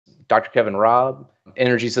Dr. Kevin Robb,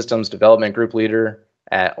 Energy Systems Development Group Leader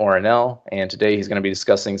at ORNL, and today he's going to be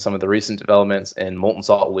discussing some of the recent developments in molten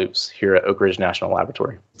salt loops here at Oak Ridge National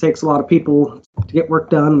Laboratory. It takes a lot of people to get work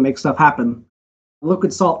done and make stuff happen.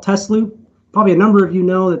 Liquid salt test loop, probably a number of you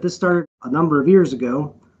know that this started a number of years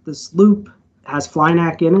ago. This loop has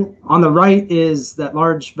FlyNac in it. On the right is that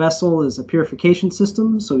large vessel is a purification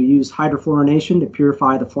system, so we use hydrofluorination to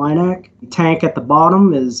purify the FlyNac. The tank at the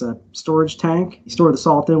bottom is a storage tank. You store the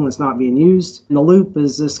salt in when it's not being used. And the loop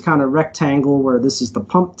is this kind of rectangle where this is the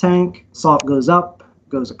pump tank. Salt goes up,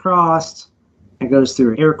 goes across, and goes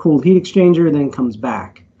through an air-cooled heat exchanger, then comes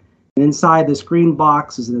back. And inside this green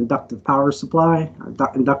box is an inductive power supply,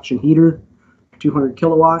 induction heater, 200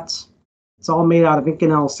 kilowatts. It's all made out of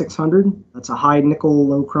Inconel 600. That's a high nickel,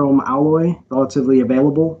 low chrome alloy, relatively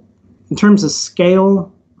available. In terms of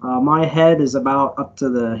scale, my head is about up to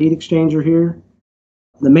the heat exchanger here.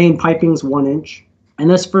 The main piping's 1 inch. And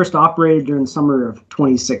this first operated during the summer of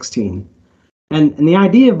 2016. And the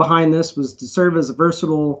idea behind this was to serve as a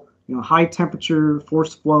versatile, high temperature,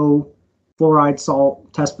 force flow, fluoride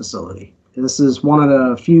salt test facility. This is one of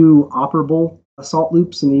the few operable salt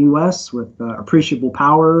loops in the U.S. with appreciable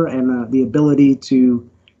power and the ability to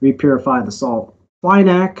repurify the salt.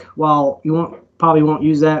 FlyNac, while you probably won't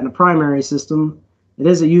use that in a primary system, it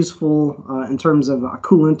is a useful in terms of a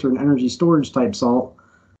coolant or an energy storage type salt,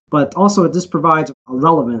 but also it just provides a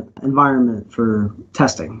relevant environment for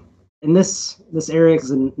testing. In this area is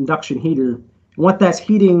an induction heater. And what that's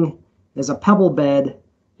heating is a pebble bed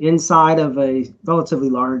inside of a relatively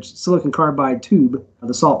large silicon carbide tube.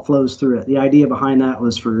 The salt flows through it. The idea behind that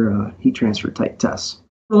was for heat transfer type tests.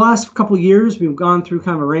 For the last couple of years, we've gone through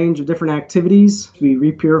kind of a range of different activities. We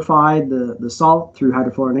repurified the salt through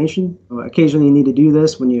hydrofluorination. Occasionally you need to do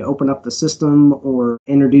this when you open up the system or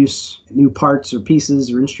introduce new parts or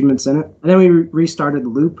pieces or instruments in it. And then we restarted the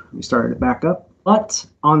loop. We started it back up. But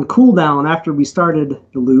on cool down, after we started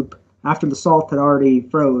the loop, after the salt had already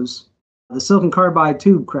froze, the silicon carbide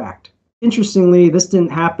tube cracked. Interestingly, this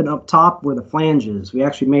didn't happen up top where the flange is. We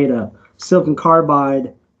actually made a silicon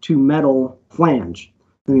carbide to metal flange.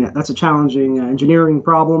 That's a challenging engineering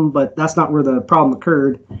problem, but that's not where the problem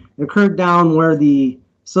occurred. It occurred down where the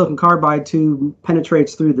silicon carbide tube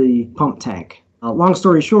penetrates through the pump tank. Long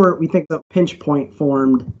story short, we think the pinch point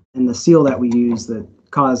formed in the seal that we used that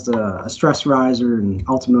caused a stress riser and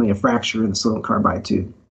ultimately a fracture in the silicon carbide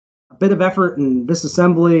tube. A bit of effort in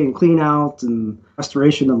disassembly and clean out and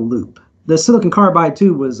restoration of the loop. The silicon carbide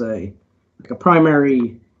tube was like a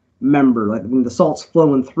primary member. The salt's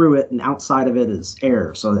flowing through it, and outside of it is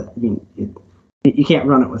air, so that you can't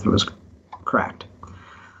run it with it was cracked.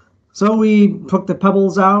 So we took the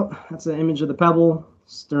pebbles out. That's an image of the pebble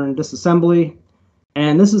during disassembly,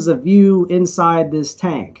 and this is a view inside this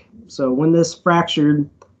tank. So when this fractured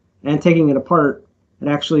and taking it apart, it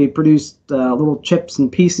actually produced little chips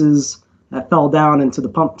and pieces that fell down into the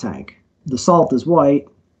pump tank. The salt is white,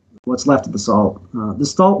 what's left of the salt. The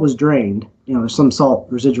salt was drained. There's some salt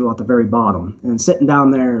residual at the very bottom. And sitting down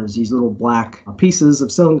there is these little black pieces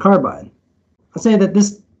of silicon carbide. I'd say that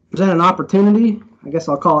this presented an opportunity, I guess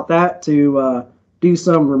I'll call it that, to do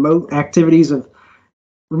some remote activities of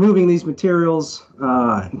removing these materials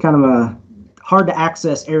in kind of a hard to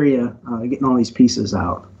access area, getting all these pieces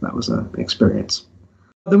out. That was an experience.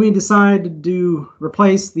 Then we decided to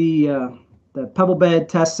replace the pebble bed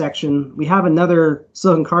test section. We have another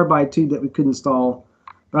silicon carbide tube that we could install,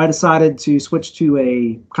 but I decided to switch to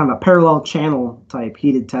a kind of a parallel channel type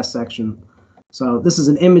heated test section. So this is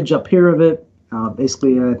an image up here of it.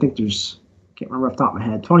 Basically, I think there's, can't remember off the top of my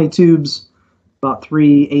head, 20 tubes, about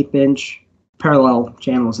 3 1/8-inch parallel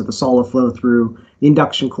channels that the salt will flow through. The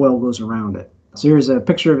induction coil goes around it. So here's a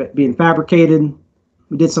picture of it being fabricated.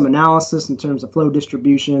 We did some analysis in terms of flow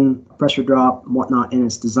distribution, pressure drop, and whatnot in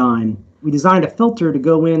its design. We designed a filter to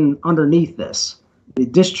go in underneath this. The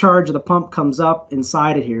discharge of the pump comes up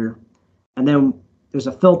inside of here, and then there's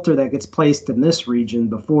a filter that gets placed in this region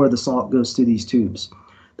before the salt goes through these tubes.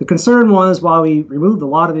 The concern was, while we removed a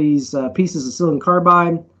lot of these pieces of silicon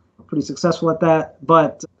carbide, pretty successful at that,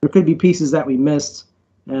 but there could be pieces that we missed.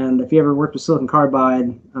 And if you ever worked with silicon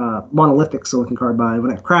carbide, monolithic silicon carbide,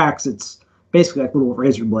 when it cracks, it's basically like little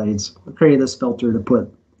razor blades. I created this filter to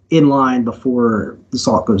put in line before the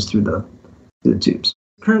salt goes through the tubes.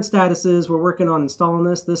 Current status is we're working on installing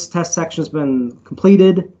this. This test section has been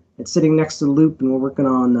completed. It's sitting next to the loop, and we're working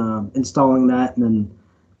on installing that and then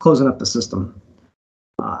closing up the system.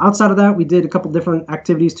 Outside of that, we did a couple different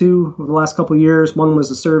activities too over the last couple of years. One was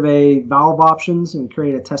to survey valve options and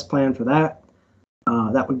create a test plan for that.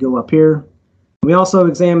 That would go up here. We also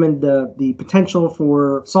examined the potential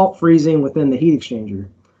for salt freezing within the heat exchanger.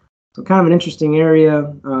 So kind of an interesting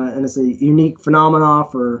area, and it's a unique phenomena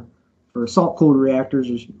for salt-cooled reactors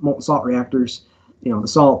or molten salt reactors. The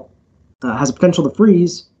salt has a potential to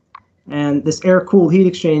freeze, and this air-cooled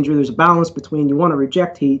heat exchanger, there's a balance between you want to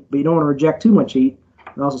reject heat, but you don't want to reject too much heat,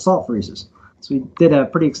 and also salt freezes. So we did a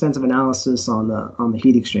pretty extensive analysis on the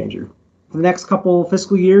heat exchanger. For the next couple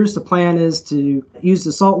fiscal years, the plan is to use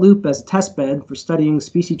the salt loop as a test bed for studying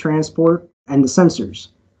species transport and the sensors.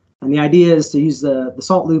 And the idea is to use the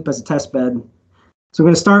salt loop as a test bed. So we're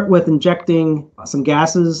going to start with injecting some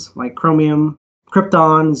gases like chromium,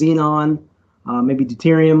 krypton, xenon, maybe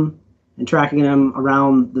deuterium, and tracking them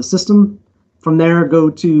around the system. From there,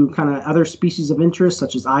 go to kind of other species of interest,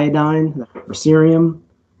 such as iodine or cerium.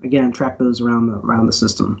 Again, track those around the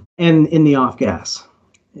system and in the off gas.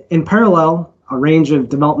 In parallel, a range of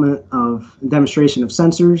development of demonstration of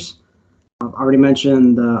sensors. I've already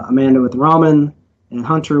mentioned Amanda with Raman and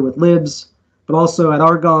Hunter with LIBS, but also at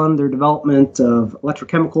Argonne, their development of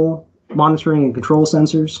electrochemical monitoring and control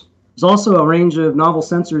sensors. There's also a range of novel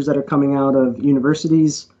sensors that are coming out of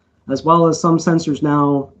universities, as well as some sensors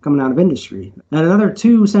now coming out of industry. And another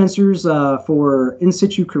 2 sensors for in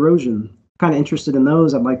situ corrosion. Kind of interested in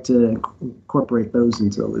those. I'd like to incorporate those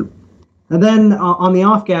into the loop. And then on the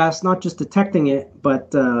off gas, not just detecting it,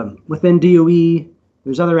 but within DOE,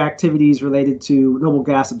 there's other activities related to noble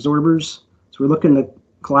gas absorbers. So we're looking to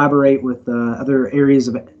collaborate with other areas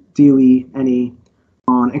of DOE, NE,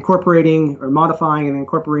 on incorporating or modifying and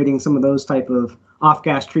incorporating some of those type of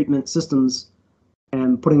off-gas treatment systems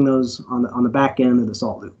and putting those on the back end of the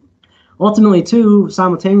salt loop. Ultimately, too,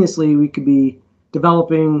 simultaneously, we could be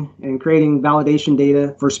developing and creating validation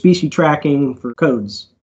data for species tracking for codes.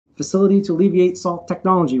 Facility to Alleviate Salt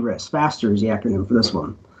Technology Risks, FASTR is the acronym for this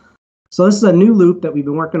one. So this is a new loop that we've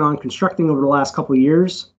been working on constructing over the last couple of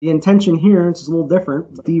years. The intention here is a little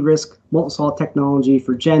different, de-risk molten salt technology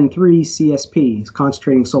for Gen 3 CSP,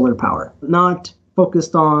 concentrating solar power. Not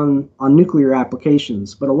focused on nuclear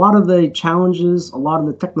applications, but a lot of the challenges, a lot of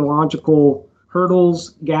the technological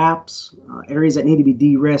hurdles, gaps, areas that need to be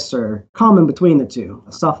de-risked are common between the two.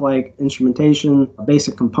 Stuff like instrumentation,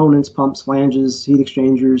 basic components, pumps, flanges, heat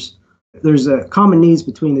exchangers. There's a common needs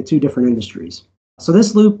between the 2 different industries. So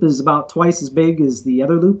this loop is about twice as big as the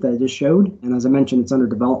other loop that I just showed, and as I mentioned, it's under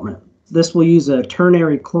development. This will use a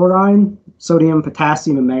ternary chloride, sodium,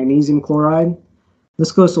 potassium, and magnesium chloride.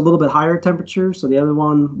 This goes to a little bit higher temperature, so the other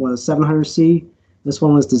one was 700 C. This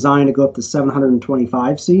one was designed to go up to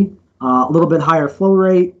 725 C. A little bit higher flow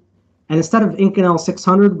rate, and instead of Inconel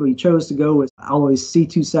 600, we chose to go with alloys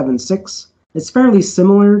C276. It's fairly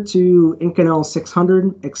similar to Inconel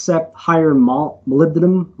 600, except higher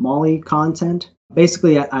molybdenum, moly content.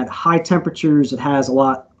 Basically, at high temperatures, it has a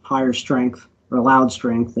lot higher strength or allowed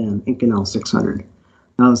strength than Inconel 600.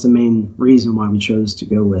 That was the main reason why we chose to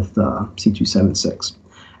go with C276.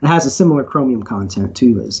 It has a similar chromium content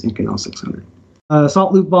too as Inconel 600.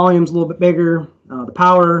 Salt loop volume is a little bit bigger. The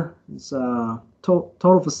power is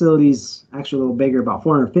total facilities actually a little bigger, about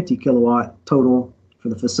 450 kilowatt total for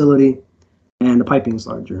the facility, and the piping is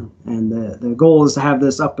larger. And the goal is to have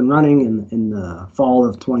this up and running in the fall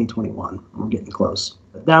of 2021. We're getting close.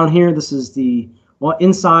 But down here, this is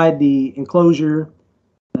inside the enclosure.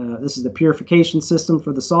 This is the purification system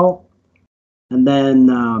for the salt, and then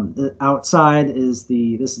outside is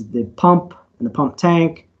this is the pump and the pump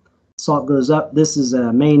tank. Salt goes up. This is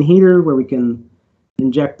a main heater where we can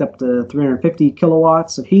inject up to 350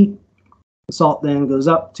 kilowatts of heat. The salt then goes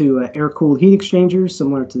up to an air-cooled heat exchanger,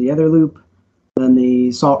 similar to the other loop. Then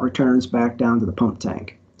the salt returns back down to the pump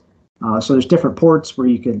tank. So there's different ports where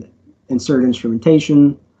you could insert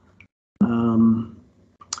instrumentation.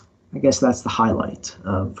 I guess that's the highlight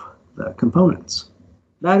of the components.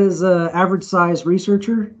 That is an average size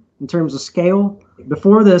researcher in terms of scale.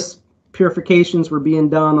 Before this, purifications were being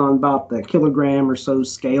done on about the kilogram or so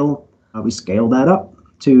scale. We scaled that up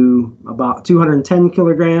to about 210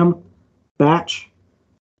 kilogram batch.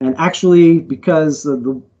 And actually, because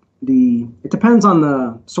of it depends on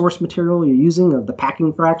the source material you're using of the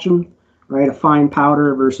packing fraction, right? A fine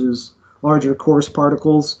powder versus larger coarse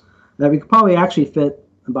particles, that we could probably actually fit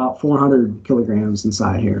about 400 kilograms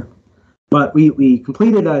inside here. But we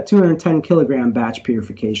completed a 210 kilogram batch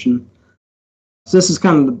purification. So this is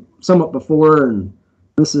kind of somewhat before, and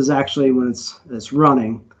this is actually when it's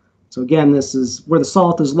running. So again, this is where the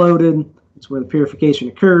salt is loaded. It's where the purification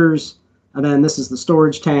occurs. And then this is the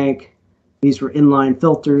storage tank. These were inline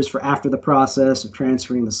filters for after the process of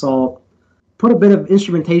transferring the salt. Put a bit of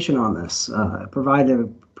instrumentation on this. Provided a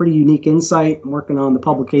pretty unique insight. I'm working on the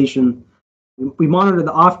publication. We monitored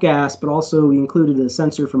the off gas, but also we included a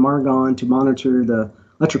sensor from Argonne to monitor the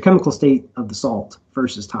electrochemical state of the salt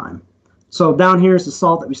versus time. So down here is the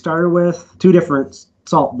salt that we started with, 2 different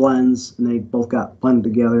salt blends, and they both got blended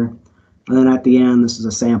together. And then at the end, this is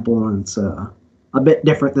a sample, and it's a bit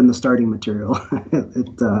different than the starting material.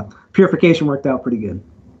 Purification worked out pretty good.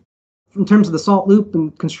 In terms of the salt loop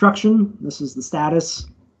and construction, this is the status.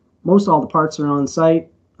 Most all the parts are on site.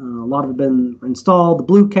 A lot have been installed. The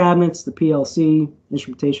blue cabinets, the PLC,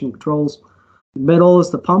 instrumentation and controls. The middle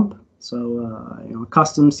is the pump. So, a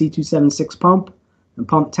custom C276 pump and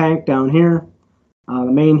pump tank down here. The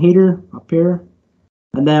main heater up here.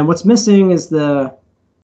 And then what's missing is the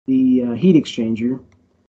heat exchanger.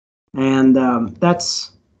 And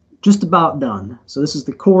that's just about done. So this is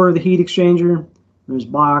the core of the heat exchanger. There's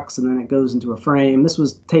box, and then it goes into a frame. This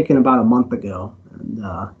was taken about a month ago. And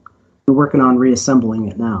we're working on reassembling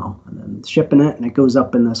it now and then shipping it, and it goes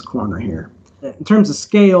up in this corner here. In terms of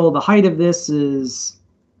scale, the height of this is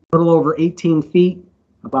a little over 18 feet,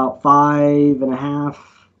 about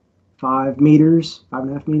 5.5 meters.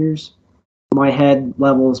 My head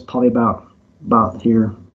level is probably about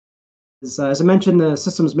here. As I mentioned, the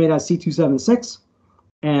system is made out of C276,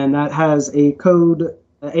 and that has a code,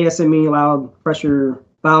 ASME allowed pressure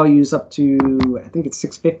values up to, I think it's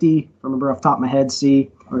 650, if I remember off the top of my head,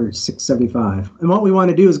 C, or 675. And what we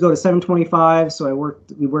want to do is go to 725, so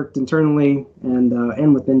we worked internally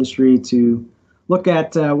and with industry to look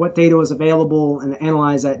at what data was available and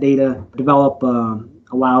analyze that data, develop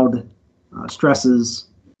allowed stresses,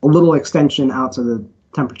 a little extension out to the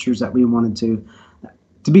temperatures that we wanted to.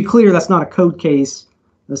 To be clear, that's not a code case.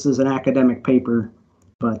 This is an academic paper,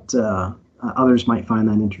 but others might find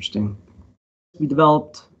that interesting. We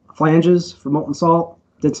developed flanges for molten salt,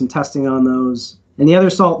 did some testing on those. In the other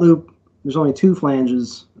salt loop, there's only 2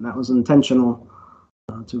 flanges, and that was intentional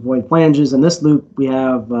to avoid flanges. In this loop, we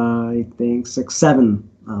have, I think, 7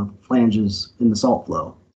 flanges in the salt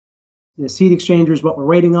flow. This heat exchanger is what we're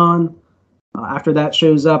waiting on. After that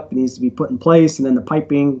shows up, it needs to be put in place, and then the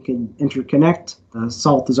piping can interconnect. The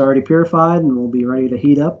salt is already purified, and we'll be ready to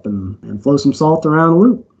heat up and flow some salt around the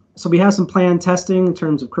loop. So we have some planned testing in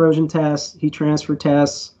terms of corrosion tests, heat transfer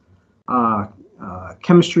tests,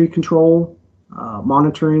 chemistry control,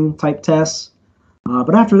 monitoring type tests.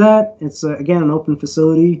 But after that, it's again an open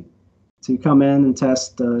facility to come in and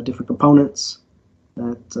test different components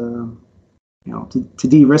that to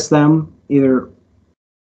de-risk them, either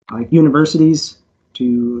like universities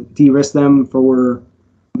to de-risk them for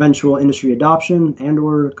eventual industry adoption,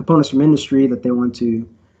 and/or components from industry that they want to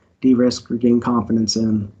de-risk or gain confidence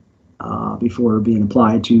in before being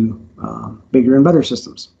applied to bigger and better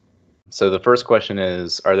systems. So the first question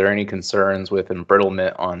is, are there any concerns with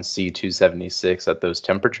embrittlement on C276 at those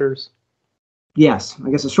temperatures? Yes, I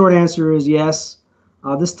guess the short answer is yes.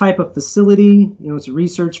 This type of facility, it's a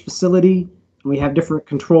research facility, and we have different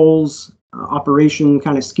controls, operation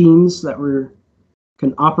kind of schemes that we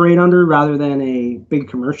can operate under rather than a big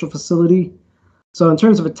commercial facility. So in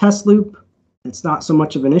terms of a test loop, it's not so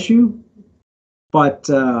much of an issue. But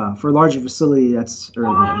for a larger facility, that's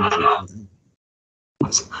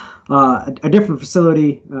a different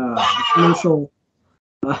facility, commercial.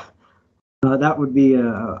 That would be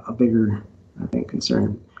a bigger, I think,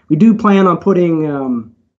 concern. We do plan on putting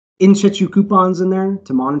in situ coupons in there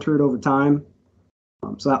to monitor it over time.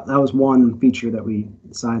 So that was one feature that we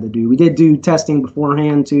decided to do. We did do testing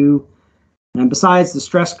beforehand too, and besides the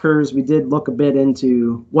stress curves, we did look a bit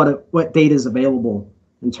into what data is available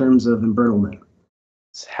in terms of embrittlement.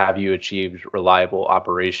 Have you achieved reliable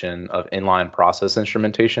operation of inline process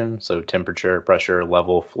instrumentation, so temperature, pressure,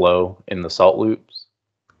 level, flow in the salt loops?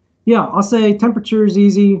 Yeah, I'll say temperature is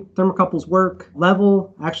easy. Thermocouples work.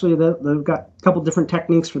 Level, actually, they've got a couple different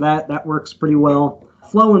techniques for that. That works pretty well.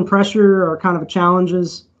 Flow and pressure are kind of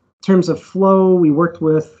challenges. In terms of flow, we worked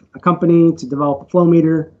with a company to develop a flow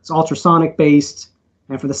meter. It's ultrasonic based,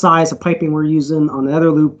 and for the size of piping we're using on the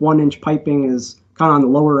other loop, 1-inch piping is kind of on the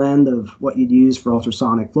lower end of what you'd use for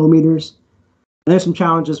ultrasonic flow meters. And there's some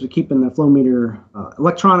challenges with keeping the flow meter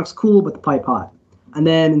electronics cool, but the pipe hot. And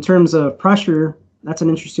then in terms of pressure, that's an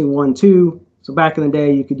interesting one too. So back in the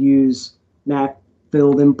day, you could use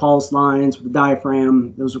NaF-filled impulse lines with a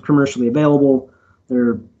diaphragm. Those were commercially available.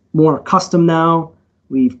 They're more custom now.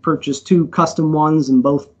 We've purchased 2 custom ones, and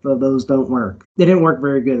both of those don't work. They didn't work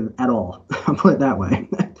very good at all. I'll put it that way.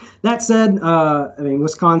 That said,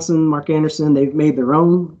 Wisconsin, Mark Anderson, they've made their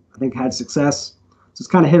own. I think had success. So it's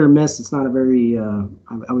kind of hit or miss. It's not a very,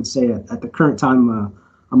 I would say at the current time,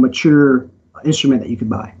 a mature instrument that you could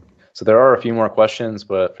buy. So there are a few more questions,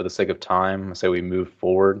 but for the sake of time, I say we move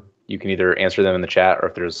forward. You can either answer them in the chat, or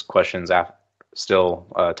if there's questions still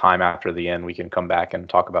time after the end, we can come back and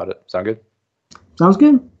talk about it. Sound good? Sounds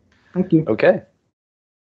good. Thank you. Okay.